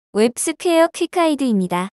웹스퀘어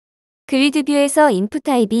퀵가이드입니다. 그리드뷰에서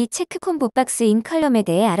인풋타입이 체크콤보박스인 컬럼에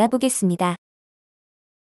대해 알아보겠습니다.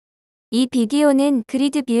 이 비디오는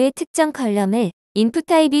그리드뷰의 특정 컬럼을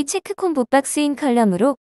인풋타입이 체크콤보박스인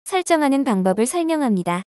컬럼으로 설정하는 방법을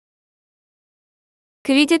설명합니다.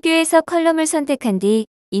 그리드뷰에서 컬럼을 선택한 뒤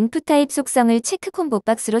인풋타입 속성을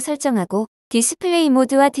체크콤보박스로 설정하고 디스플레이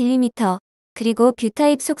모드와 딜리미터, 그리고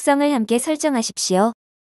뷰타입 속성을 함께 설정하십시오.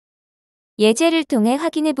 예제를 통해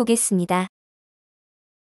확인해 보겠습니다.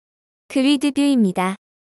 그리드뷰입니다.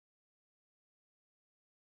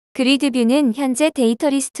 그리드뷰는 현재 데이터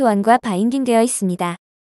리스트 1과 바인딩되어 있습니다.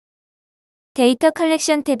 데이터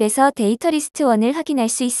컬렉션 탭에서 데이터 리스트 1을 확인할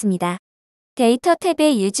수 있습니다. 데이터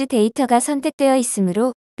탭에 유즈 데이터가 선택되어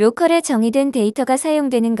있으므로 로컬에 정의된 데이터가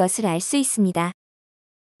사용되는 것을 알 수 있습니다.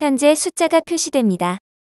 현재 숫자가 표시됩니다.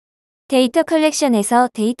 데이터 컬렉션에서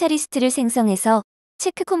데이터 리스트를 생성해서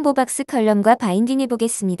체크콤보박스 컬럼과 바인딩해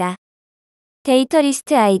보겠습니다. 데이터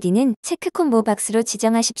리스트 아이디는 체크콤보박스로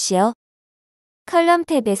지정하십시오. 컬럼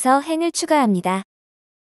탭에서 행을 추가합니다.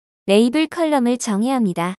 레이블 컬럼을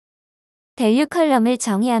정의합니다. 밸류 컬럼을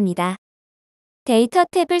정의합니다. 데이터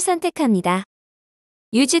탭을 선택합니다.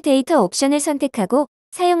 유즈 데이터 옵션을 선택하고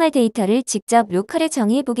사용할 데이터를 직접 로컬에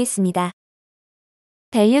정의해 보겠습니다.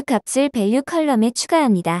 밸류 값을 밸류 컬럼에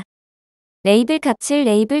추가합니다. 레이블 값을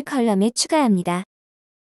레이블 컬럼에 추가합니다.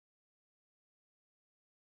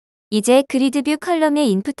 이제 그리드뷰 컬럼의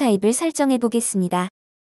인풋 타입을 설정해 보겠습니다.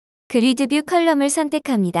 그리드뷰 컬럼을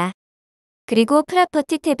선택합니다. 그리고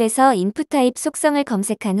프로퍼티 탭에서 인풋 타입 속성을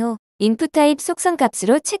검색한 후 인풋 타입 속성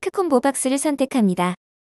값으로 체크콤보박스를 선택합니다.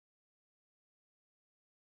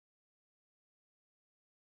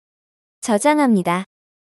 저장합니다.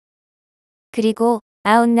 그리고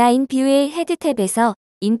아웃라인 뷰의 헤드 탭에서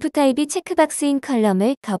인풋 타입이 체크박스인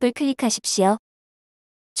컬럼을 더블 클릭하십시오.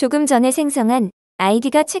 조금 전에 생성한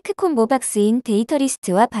아이디가 체크콤보박스인 데이터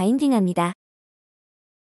리스트와 바인딩합니다.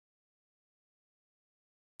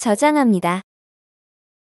 저장합니다.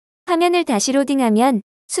 화면을 다시 로딩하면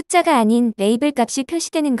숫자가 아닌 레이블 값이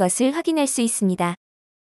표시되는 것을 확인할 수 있습니다.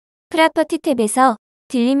 프로퍼티 탭에서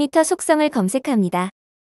딜리미터 속성을 검색합니다.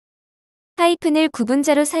 하이픈을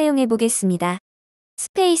구분자로 사용해 보겠습니다.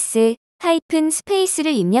 스페이스, 하이픈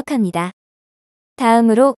스페이스를 입력합니다.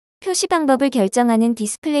 다음으로 표시 방법을 결정하는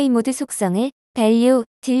디스플레이 모드 속성을 밸류,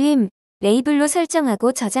 딜림, 레이블로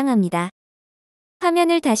설정하고 저장합니다.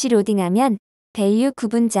 화면을 다시 로딩하면 밸류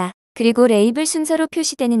구분자, 그리고 레이블 순서로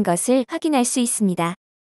표시되는 것을 확인할 수 있습니다.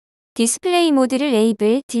 디스플레이 모드를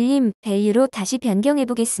레이블, 딜림, 밸류로 다시 변경해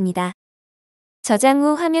보겠습니다. 저장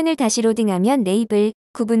후 화면을 다시 로딩하면 레이블,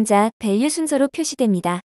 구분자, 밸류 순서로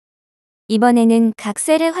표시됩니다. 이번에는 각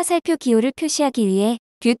셀의 화살표 기호를 표시하기 위해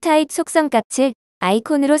뷰타입 속성 값을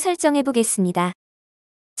아이콘으로 설정해 보겠습니다.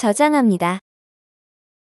 저장합니다.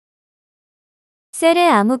 셀에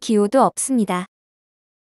아무 기호도 없습니다.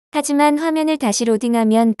 하지만 화면을 다시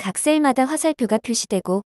로딩하면 각 셀마다 화살표가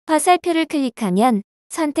표시되고 화살표를 클릭하면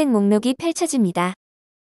선택 목록이 펼쳐집니다.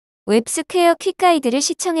 웹스퀘어 퀵가이드를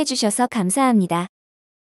시청해 주셔서 감사합니다.